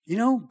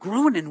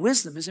growing in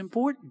wisdom is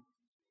important?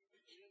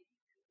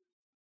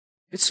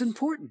 It's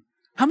important.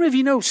 How many of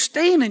you know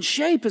staying in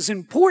shape is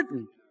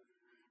important?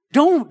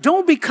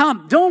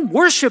 Don't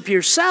worship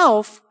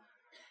yourself,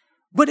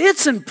 but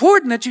it's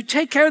important that you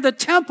take care of the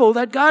temple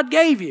that God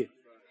gave you.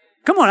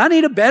 Come on, I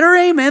need a better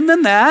amen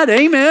than that.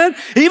 Amen.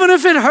 Even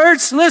if it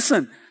hurts,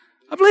 listen,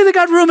 I believe they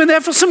got room in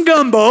there for some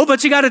gumbo,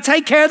 but you got to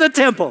take care of the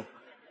temple.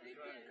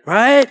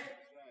 Right?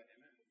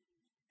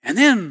 And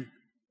then,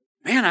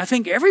 man, I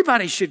think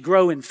everybody should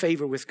grow in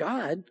favor with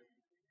God.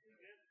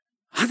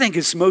 I think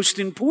it's most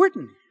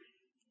important,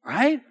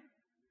 right?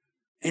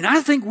 And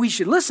I think we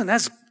should, listen,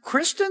 as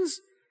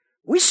Christians,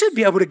 we should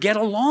be able to get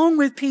along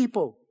with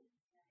people.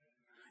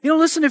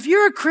 Listen, if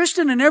you're a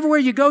Christian and everywhere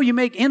you go, you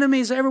make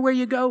enemies everywhere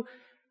you go,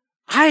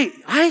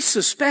 I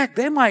suspect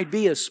there might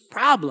be a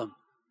problem.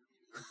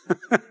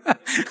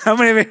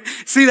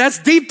 See, that's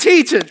deep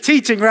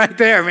teaching right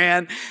there,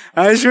 man.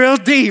 That's real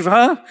deep,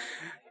 huh?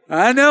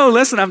 I know.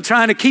 Listen, I'm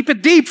trying to keep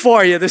it deep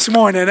for you this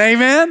morning.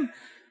 Amen.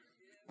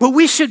 But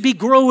we should be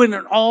growing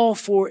in all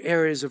four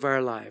areas of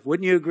our life.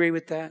 Wouldn't you agree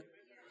with that?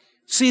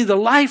 See, the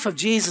life of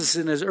Jesus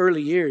in his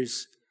early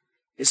years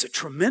is a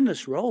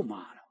tremendous role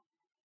model.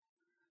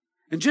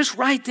 And just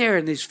right there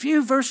in these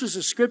few verses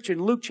of scripture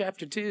in Luke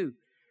chapter 2,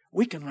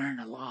 we can learn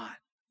a lot.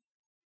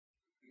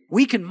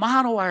 We can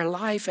model our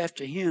life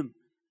after him.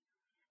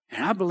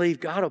 And I believe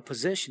God will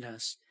position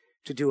us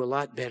to do a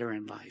lot better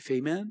in life.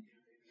 Amen?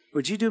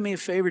 Would you do me a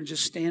favor and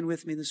just stand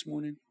with me this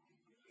morning?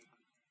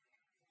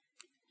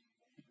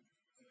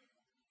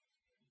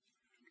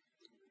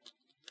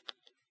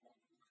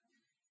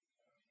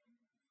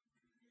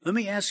 Let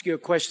me ask you a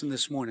question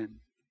this morning.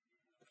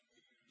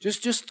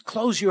 Just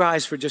close your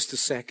eyes for just a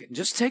second.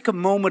 Just take a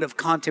moment of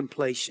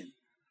contemplation.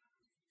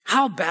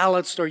 How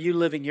balanced are you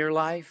living your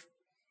life?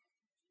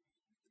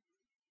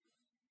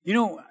 You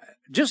know,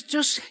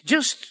 just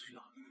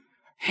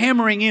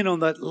hammering in on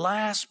that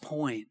last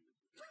point.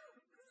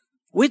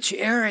 Which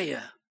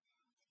area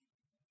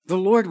the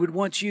Lord would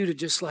want you to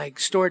just like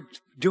start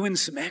doing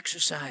some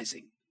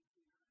exercising?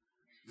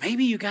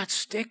 Maybe you got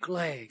stick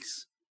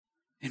legs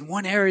in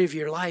one area of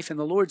your life, and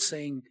the Lord's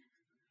saying,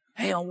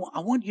 hey, I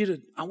want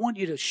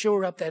you to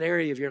shore up that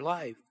area of your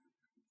life.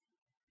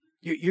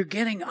 You're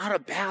getting out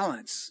of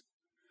balance.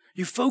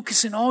 You're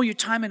focusing all your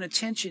time and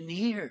attention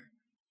here,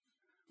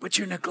 but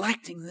you're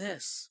neglecting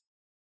this.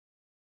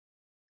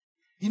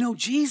 You know,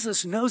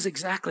 Jesus knows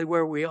exactly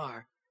where we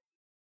are.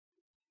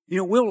 You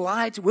know, we'll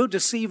lie, we'll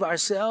deceive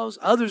ourselves.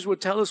 Others will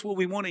tell us what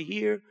we want to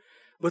hear,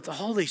 but the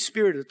Holy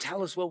Spirit will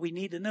tell us what we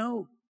need to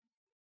know.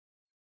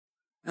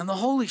 And the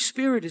Holy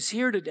Spirit is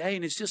here today,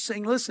 and it's just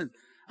saying, listen,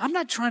 I'm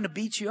not trying to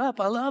beat you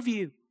up. I love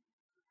you.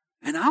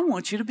 And I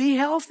want you to be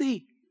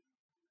healthy.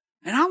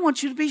 And I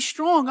want you to be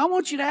strong. I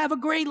want you to have a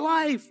great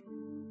life.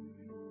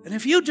 And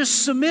if you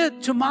just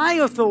submit to my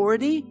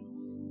authority,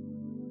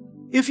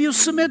 if you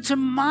submit to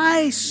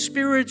my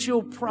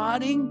spiritual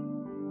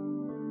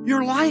prodding,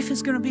 your life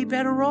is going to be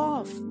better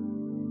off.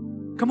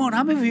 Come on,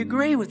 how many of you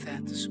agree with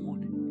that this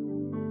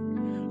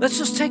morning? Let's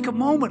just take a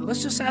moment.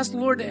 Let's just ask the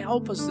Lord to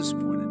help us this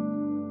morning.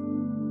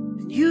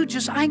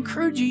 And I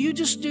encourage you, you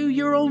just do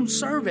your own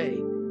survey,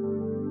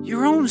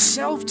 your own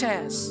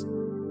self-test.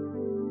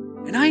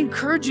 And I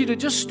encourage you to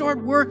just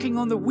start working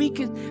on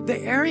the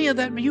area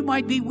that you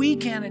might be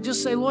weak in, and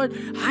just say, Lord,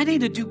 I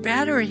need to do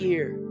better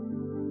here.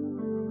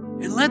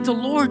 And let the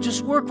Lord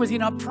just work with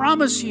you. And I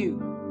promise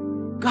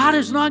you, God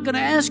is not going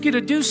to ask you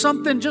to do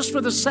something just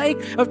for the sake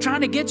of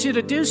trying to get you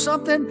to do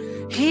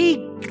something.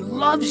 He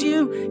loves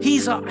you.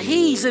 He's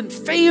in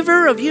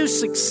favor of you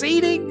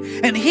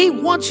succeeding, and He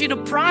wants you to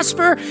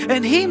prosper,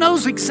 and He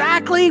knows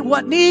exactly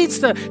what needs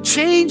to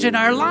change in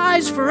our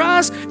lives for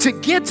us to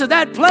get to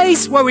that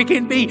place where we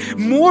can be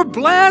more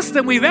blessed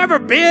than we've ever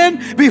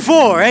been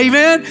before.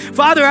 Amen.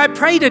 Father, I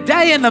pray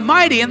today in the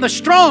mighty and the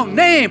strong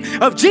name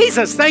of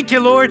Jesus. Thank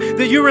you, Lord,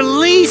 that you're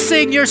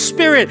releasing your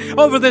Spirit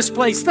over this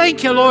place.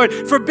 Thank you, Lord,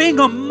 for being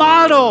a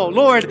model,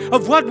 Lord,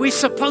 of what we're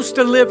supposed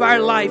to live our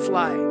life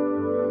like.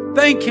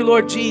 Thank you,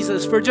 Lord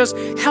Jesus, for just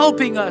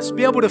helping us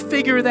be able to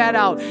figure that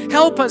out.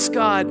 Help us,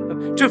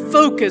 God, to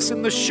focus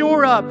and to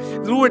shore up,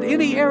 Lord,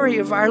 any area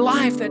of our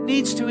life that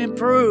needs to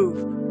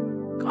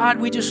improve.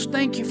 God, we just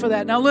thank you for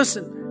that. Now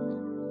listen,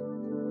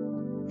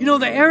 you know,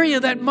 the area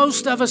that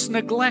most of us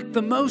neglect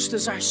the most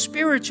is our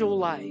spiritual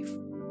life.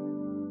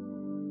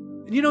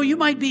 And you know, you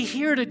might be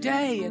here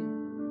today,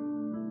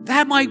 and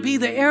that might be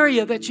the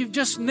area that you've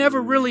just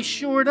never really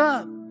shored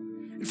up.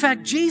 In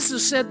fact,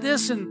 Jesus said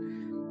this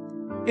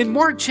in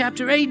Mark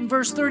chapter 8 and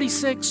verse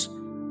 36,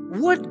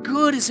 what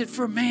good is it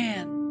for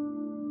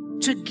man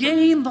to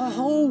gain the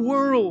whole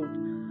world,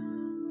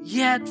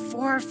 yet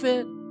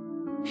forfeit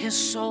his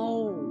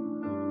soul?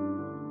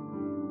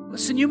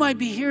 Listen, you might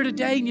be here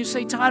today and you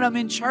say, Todd, I'm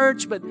in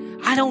church, but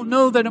I don't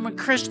know that I'm a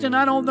Christian.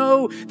 I don't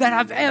know that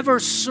I've ever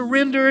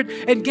surrendered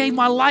and gave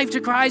my life to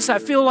Christ. I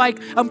feel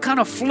like I'm kind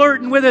of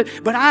flirting with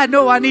it, but I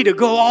know I need to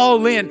go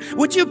all in.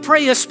 Would you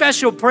pray a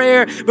special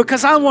prayer?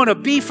 Because I want to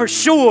be for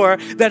sure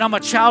that I'm a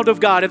child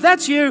of God. If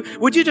that's you,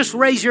 would you just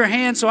raise your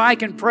hand so I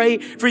can pray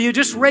for you?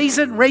 Just raise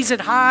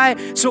it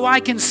high so I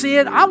can see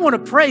it. I want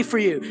to pray for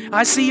you.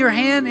 I see your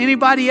hand.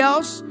 Anybody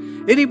else?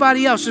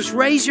 Anybody else? Just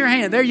raise your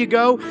hand. There you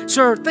go.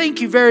 Sir,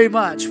 thank you very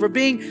much for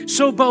being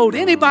so bold.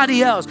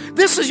 Anybody else?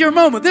 This is your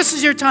moment. This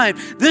is your time.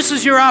 This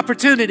is your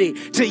opportunity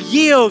to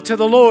yield to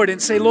the Lord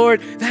and say,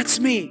 Lord,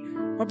 that's me.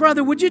 My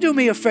brother, would you do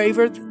me a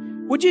favor?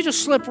 Would you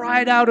just slip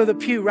right out of the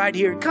pew right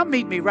here? Come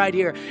meet me right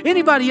here.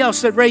 Anybody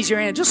else that raise your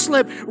hand, just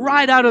slip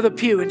right out of the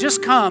pew and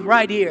just come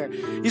right here.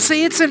 You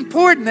see, it's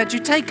important that you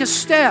take a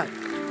step.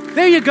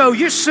 There you go.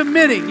 You're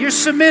submitting. You're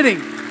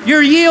submitting.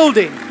 You're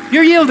yielding.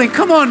 You're yielding.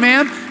 Come on,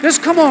 man.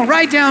 Just come on,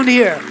 right down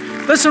here.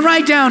 Listen,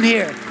 right down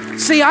here.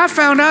 See, I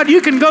found out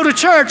you can go to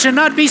church and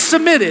not be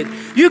submitted.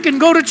 You can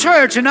go to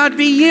church and not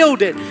be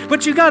yielded.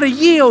 But you got to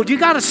yield. You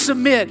got to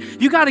submit.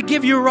 You got to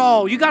give your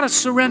all. You got to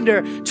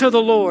surrender to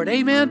the Lord.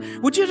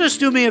 Amen? Would you just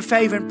do me a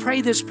favor and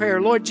pray this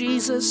prayer? Lord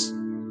Jesus,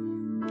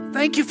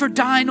 thank you for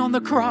dying on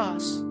the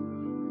cross.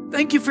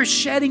 Thank you for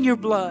shedding your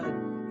blood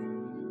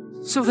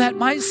so that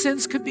my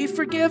sins could be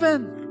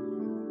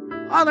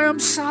forgiven. Father, I'm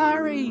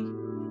sorry.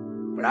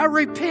 But I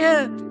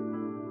repent.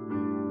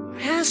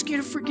 I ask you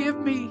to forgive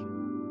me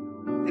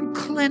and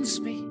cleanse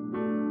me.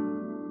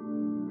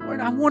 Lord,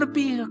 I want to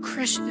be a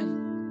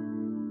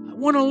Christian. I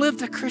want to live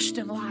the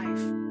Christian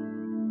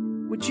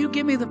life. Would you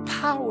give me the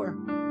power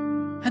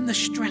and the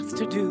strength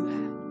to do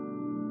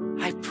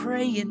that? I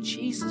pray in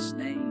Jesus'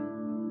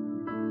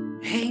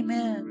 name.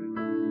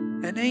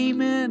 Amen. And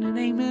amen and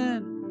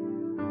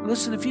amen.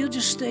 Listen, if you'll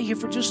just stay here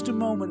for just a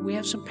moment, we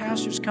have some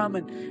pastors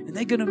coming and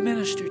they're going to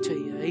minister to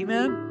you.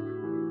 Amen.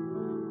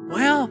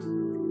 Well,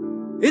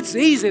 It's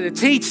easy to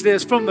teach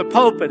this from the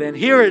pulpit and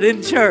hear it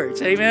in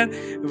church.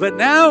 Amen. But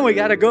now we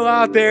got to go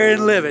out there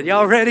and live it.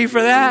 Y'all ready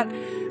for that?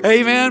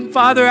 Amen.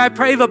 Father, I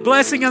pray the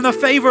blessing and the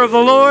favor of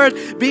the Lord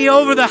be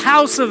over the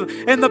house of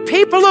and the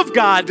people of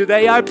God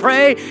today. I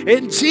pray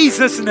in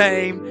Jesus'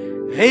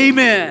 name.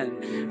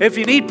 Amen. If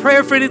you need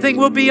prayer for anything,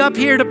 we'll be up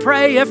here to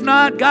pray. If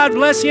not, God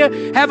bless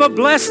you. Have a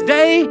blessed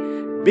day.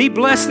 Be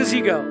blessed as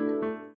you go.